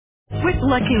With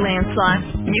Lucky Land Slots,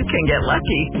 you can get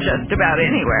lucky just about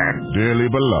anywhere. Dearly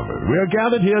beloved, we are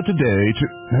gathered here today to...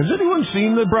 Has anyone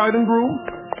seen the bride and groom?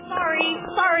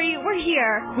 Sorry, we're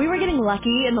here. We were getting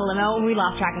lucky in the limo and we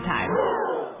lost track of time.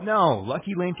 No,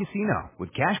 Lucky Land Casino,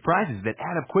 with cash prizes that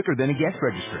add up quicker than a guest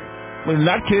registry. In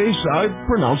that case, I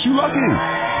pronounce you lucky.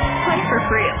 Play for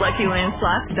free at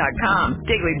LuckyLandSlots.com.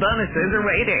 Daily bonuses are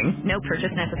waiting. No purchase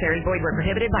necessary. Void where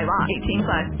prohibited by law. 18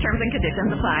 plus. Terms and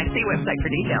conditions apply. See website for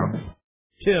details.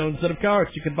 Tunes and of course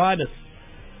you can find us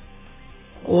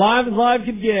live as live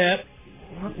can get.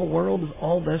 What in the world is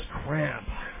all this crap?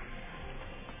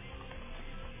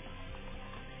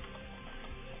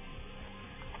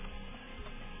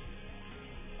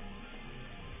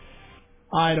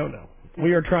 I don't know.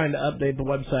 We are trying to update the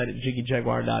website at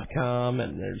JiggyJaguar.com,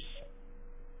 and there's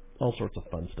all sorts of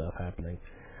fun stuff happening.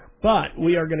 But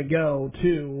we are going to go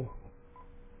to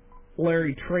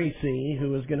Larry Tracy,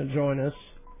 who is going to join us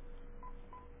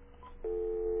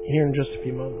here in just a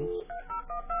few moments.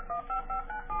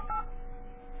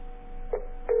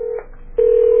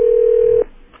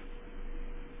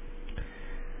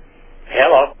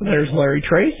 Hello. There's Larry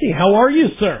Tracy. How are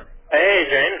you, sir? Hey,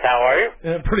 James. How are you?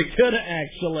 Pretty good,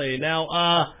 actually. Now,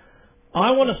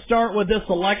 I want to start with this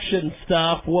election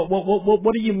stuff.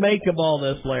 What do you make of all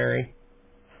this, Larry?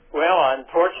 Well,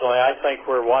 unfortunately, I think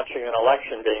we're watching an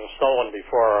election being stolen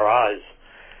before our eyes.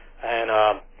 And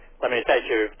let me take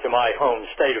you to my home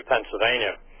state of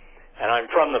Pennsylvania. And I'm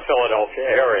from the Philadelphia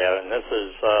area, and this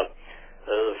is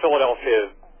the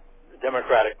Philadelphia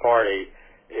Democratic Party.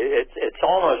 It's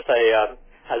almost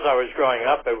as I was growing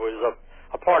up, it was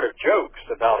a part of jokes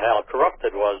about how corrupt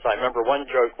it was. I remember one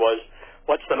joke was,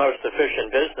 what's the most efficient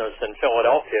business in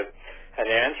Philadelphia? And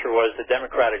the answer was the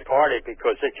Democratic Party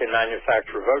because it can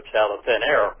manufacture votes out of thin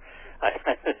air.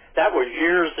 That was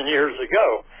years and years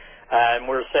ago. And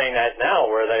we're seeing that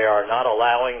now where they are not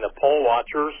allowing the poll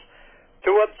watchers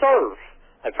to observe.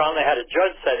 I finally had a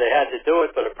judge say they had to do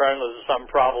it, but apparently there's some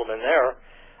problem in there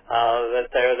that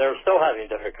they're still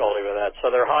having difficulty with that. So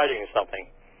they're hiding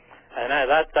something. And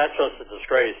that's just a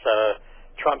disgrace.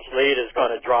 Trump's lead is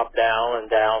going to drop down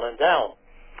and down and down.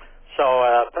 So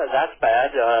that's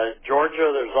bad.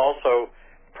 Georgia, there's also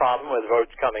a problem with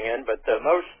votes coming in, but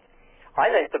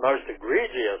I think the most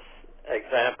egregious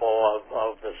example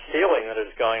of the stealing that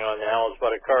is going on now is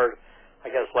what occurred,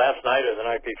 I guess, last night or the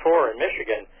night before in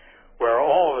Michigan, where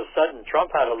all of a sudden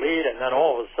Trump had a lead, and then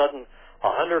all of a sudden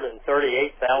 138,000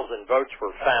 votes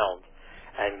were found.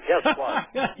 And guess what?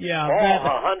 Yeah,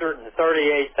 all 138,000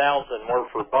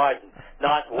 were for Biden,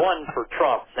 not one for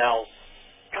Trump. Now,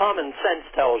 common sense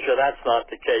tells you that's not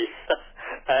the case,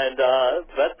 and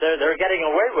but they're getting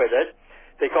away with it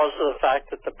because of the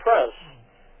fact that the press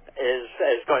is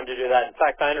going to do that. In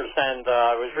fact, I understand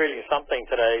I was reading something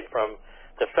today from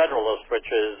the Federalist, which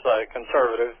is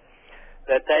conservative,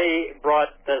 that they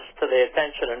brought this to the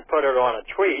attention and put it on a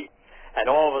tweet, and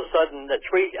all of a sudden the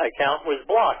tweet account was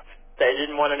blocked. They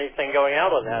didn't want anything going out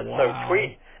on that. Wow. So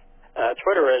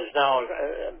Twitter is now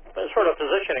sort of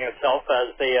positioning itself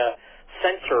as the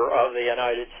censor of the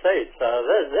United States.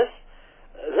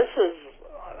 This is,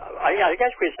 I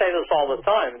guess we say this all the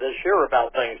time this year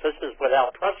about things. This is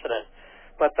without precedent,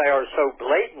 but they are so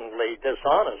blatantly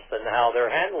dishonest in how they're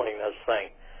handling this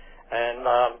thing. And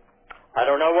I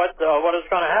don't know what is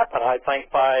going to happen. I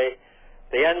think by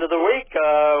the end of the week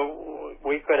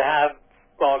we could have,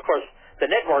 well, of course, the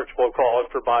networks will call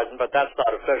it for Biden, but that's not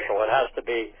official. It has to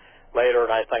be later, and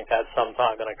I think that's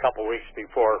sometime in a couple weeks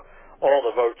before all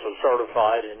the votes are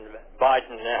certified, and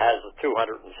Biden has a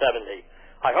 270.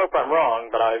 I hope I'm wrong,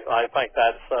 but I think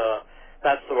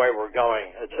that's the way we're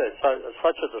going. It's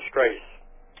such a disgrace.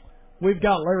 We've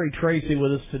got Larry Tracy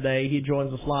with us today. He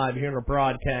joins us live here in our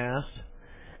broadcast.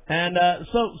 And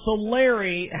so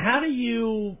Larry, how do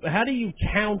you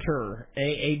counter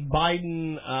a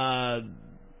Biden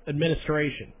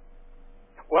administration?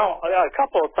 Well, a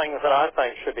couple of things that I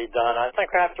think should be done. I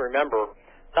think we have to remember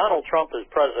Donald Trump is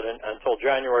president until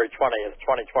January 20th,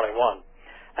 2021,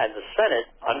 and the Senate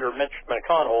under Mitch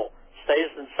McConnell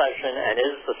stays in session and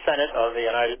is the Senate of the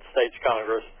United States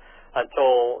Congress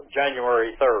until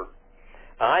January 3rd.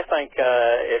 And I think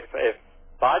if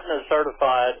Biden is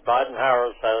certified,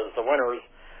 Biden-Harris as the winners,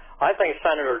 I think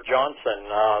Senator Johnson,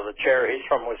 the chair, he's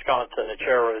from Wisconsin, the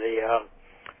chair of the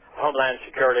Homeland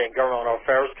Security and Governmental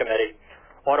Affairs Committee,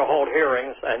 ought to hold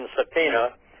hearings and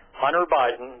subpoena Hunter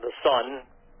Biden, the son,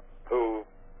 who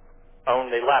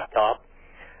owned the laptop,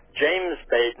 James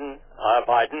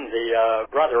Biden, the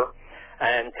brother,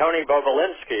 and Tony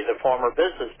Bobulinski, the former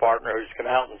business partner who's come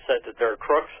out and said that they're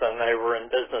crooks and they were in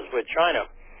business with China.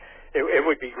 It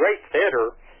would be great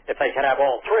theater if they could have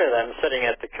all three of them sitting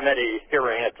at the committee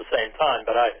hearing at the same time,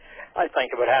 but I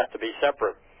think it would have to be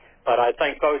separate. But I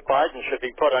think both Biden should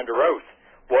be put under oath.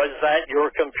 Was that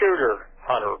your computer,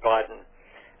 Hunter Biden?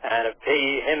 And if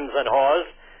hems and haws,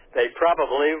 they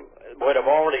probably would have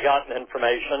already gotten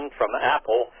information from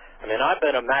Apple. I mean, I've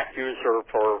been a Mac user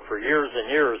for years and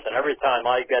years, and every time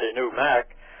I get a new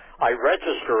Mac, I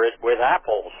register it with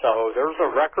Apple. So there's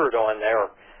a record on there.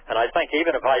 And I think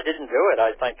even if I didn't do it,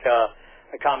 I think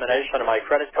a combination of my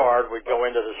credit card would go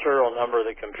into the serial number of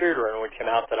the computer and it would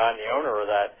come out that I'm the owner of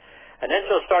that. And then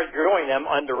just start doing them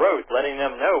under oath, letting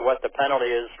them know what the penalty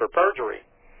is for perjury.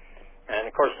 And,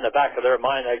 of course, in the back of their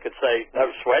mind, they could say, no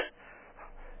sweat,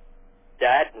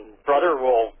 Dad and brother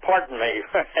will pardon me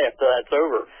after that's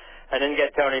over, and then get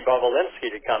Tony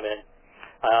Bobolinsky to come in.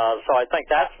 So I think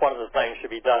that's one of the things should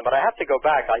be done. But I have to go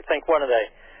back. I think one of the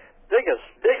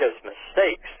biggest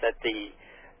mistakes that the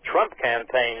Trump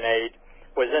campaign made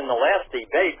was in the last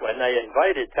debate when they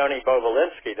invited Tony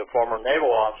Bobolinsky, the former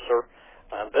naval officer,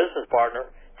 business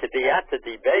partner, to be at the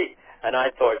debate. And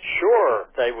I thought, sure,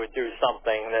 they would do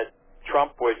something that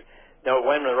Trump would know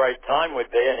when the right time would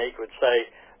be, and he could say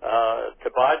to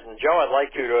Biden, Joe, I'd like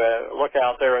you to look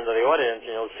out there into the audience,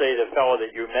 and you'll see the fellow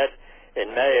that you met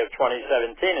in May of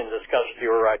 2017 and discussed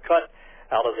your cut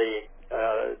out of the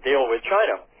deal with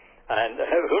China. And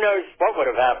who knows what would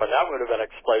have happened? That would have been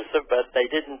explosive, but they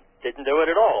didn't do it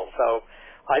at all. So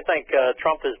I think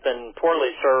Trump has been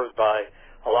poorly served by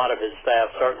a lot of his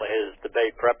staff, certainly his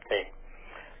debate prep team.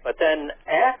 But then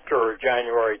after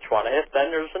January 20th,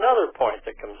 then there's another point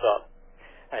that comes up,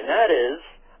 and that is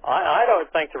I don't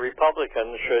think the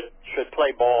Republicans should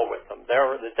play ball with them.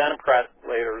 The Democrat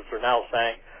leaders are now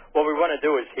saying, what we want to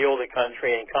do is heal the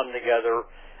country and come together.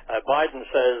 Biden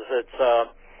says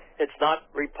it's not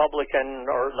Republican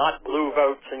or not blue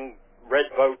votes and red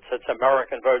votes, it's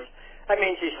American votes. That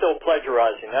means he's still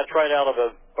plagiarizing. That's right out of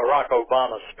a Barack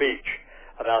Obama speech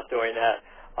about doing that.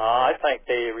 I think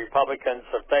the Republicans,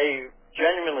 if they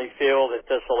genuinely feel that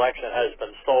this election has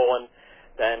been stolen,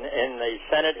 then in the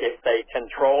Senate, if they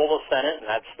control the Senate, and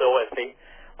that's still iffy,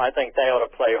 I think they ought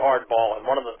to play hardball. And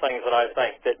one of the things that I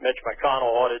think that Mitch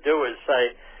McConnell ought to do is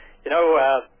say,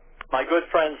 my good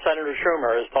friend Senator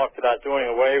Schumer has talked about doing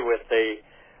away with the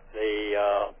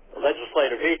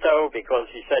legislative veto because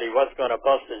he said he was going to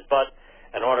bust his butt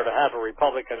in order to have a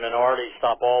Republican minority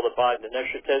stop all the Biden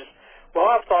initiatives. Well,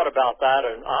 I've thought about that,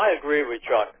 and I agree with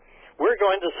Chuck. We're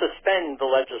going to suspend the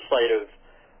legislative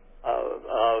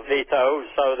veto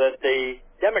so that the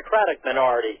Democratic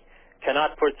minority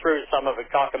cannot put through some of the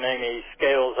cockamamie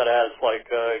scales that has, like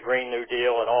Green New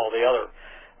Deal and all the other.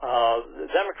 The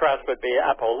Democrats would be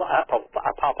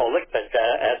apocalyptic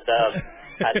at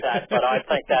that, but I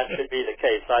think that should be the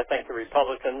case. I think the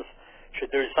Republicans should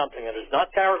do something that is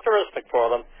not characteristic for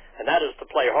them, and that is to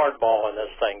play hardball in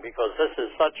this thing, because this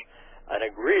is such an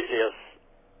egregious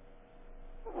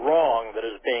wrong that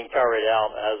is being carried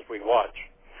out as we watch.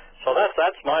 So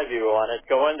that's my view on it.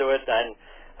 Go into it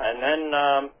and then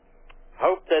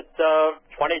hope that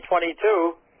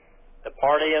 2022, the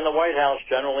party in the White House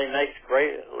generally makes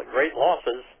great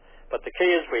losses, but the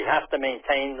key is we have to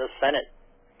maintain the Senate.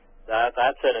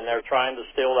 That's it, and they're trying to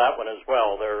steal that one as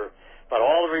well. But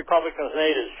all the Republicans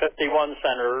need is 51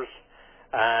 senators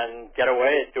and do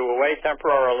away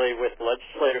temporarily with the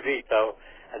legislative veto,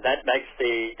 and that makes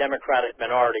the Democratic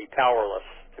minority powerless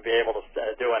to be able to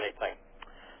do anything.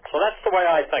 So that's the way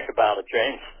I think about it,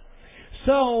 James.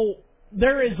 So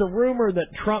there is a rumor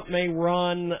that Trump may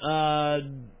run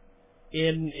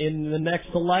in the next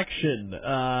election.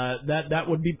 That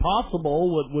would be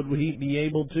possible. Would he be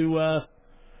able to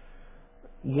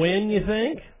win, you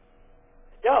think?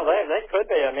 Yeah, they could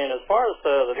be. I mean, as far as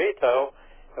the veto,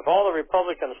 if all the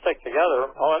Republicans stick together.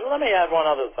 Oh, and let me add one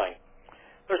other thing.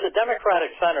 There's a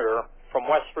Democratic senator from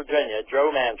West Virginia,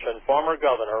 Joe Manchin, former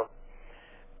governor,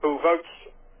 who votes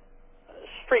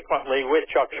frequently with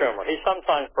Chuck Schumer. He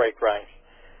sometimes breaks ranks.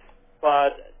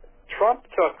 But Trump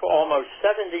took almost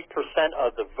 70%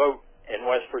 of the vote in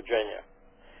West Virginia.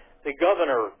 The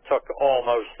governor took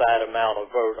almost that amount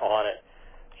of vote on it.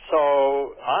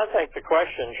 So I think the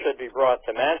question should be brought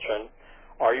to Manchin.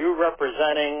 Are you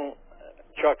representing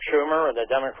Chuck Schumer and the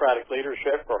Democratic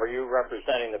leadership, or are you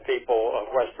representing the people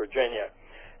of West Virginia?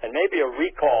 And maybe a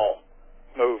recall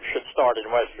move should start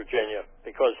in West Virginia,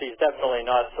 because he's definitely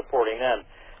not supporting them.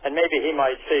 And maybe he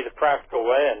might see the practical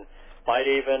way and might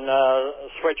even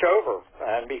switch over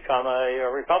and become a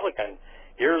Republican.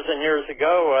 Years and years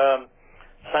ago,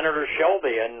 Senator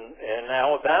Shelby in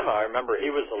Alabama, I remember he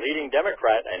was the leading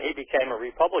Democrat, and he became a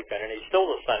Republican, and he's still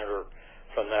the senator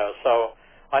from there. So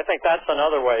I think that's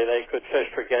another way they could fish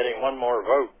for getting one more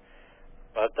vote.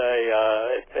 But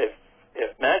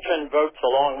if Manchin votes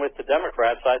along with the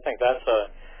Democrats, I think that's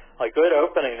a good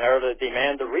opening there to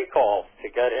demand a recall, to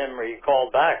get him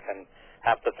recalled back and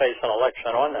have to face an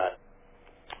election on that.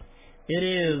 It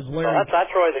is, So Larry.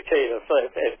 that's really the key.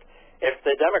 If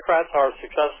the Democrats are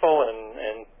successful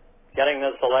in getting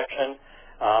this election,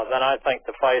 then I think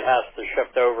the fight has to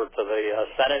shift over to the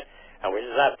Senate, and we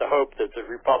just have to hope that the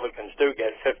Republicans do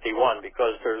get 51,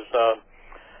 because there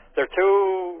are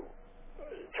two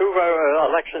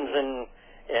elections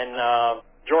in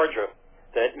Georgia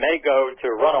that may go to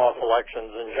runoff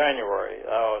elections in January.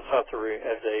 So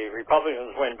if the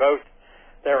Republicans win both,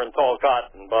 they're in tall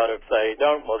cotton. But if they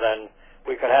don't, well, then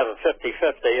we could have a 50-50,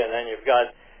 and then you've got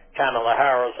Kamala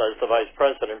Harris as the vice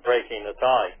president breaking the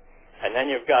tie. And then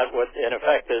you've got what, in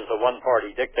effect, is a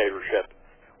one-party dictatorship,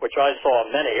 which I saw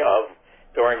many of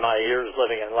during my years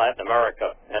living in Latin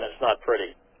America, and it's not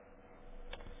pretty.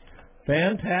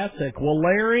 Fantastic. Well,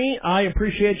 Larry, I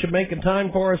appreciate you making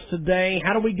time for us today.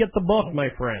 How do we get the book, my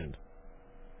friend?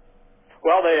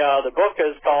 Well, the book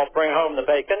is called Bring Home the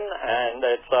Bacon, and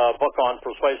it's a book on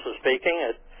persuasive speaking.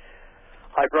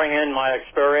 I bring in my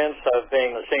experience of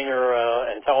being the senior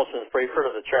intelligence briefer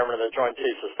to the chairman of the Joint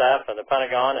Chiefs of Staff in the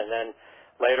Pentagon, and then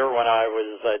later when I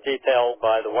was detailed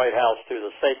by the White House to the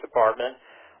State Department,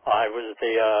 I was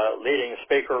the leading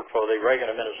speaker for the Reagan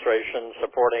administration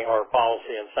supporting our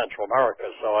policy in Central America.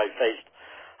 So I faced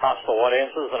hostile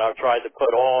audiences, and I've tried to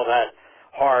put all that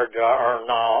hard-earned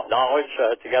knowledge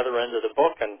together into the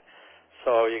book. And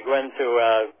so you go into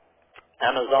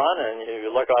Amazon and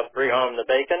you look up Bring Home the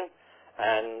Bacon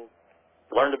and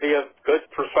learn to be a good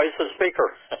persuasive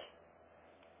speaker.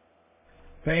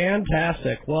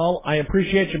 Fantastic. Well, I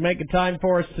appreciate you making time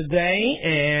for us today,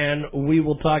 and we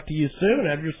will talk to you soon.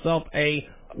 Have yourself a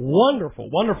wonderful,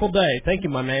 wonderful day. Thank you,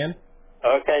 my man.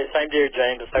 Okay, same to you,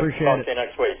 James. Appreciate Talk it. to you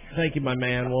next week. Thank you, my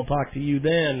man. We'll talk to you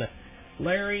then.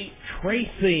 Larry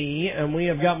Tracy, and we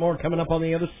have got more coming up on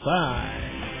the other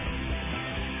side.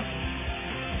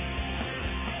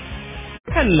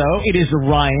 Hello, it is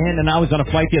Ryan, and I was on a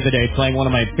flight the other day playing one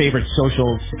of my favorite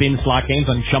social spin slot games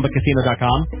on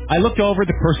ChumbaCasino.com. I looked over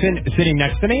the person sitting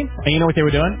next to me, and you know what they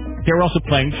were doing? They were also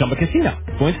playing Chumba Casino.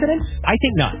 Coincidence? I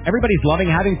think not. Everybody's loving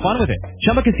having fun with it.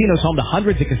 Chumba Casino is home to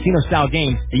hundreds of casino-style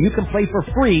games that you can play for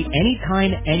free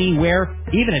anytime, anywhere,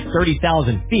 even at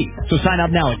 30,000 feet. So sign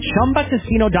up now at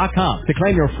ChumbaCasino.com to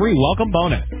claim your free welcome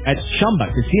bonus. That's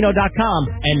ChumbaCasino.com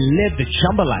and live the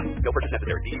Chumba life. No purchase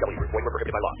necessary. DCW. Void where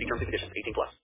prohibited by law. See terms and conditions. 18+.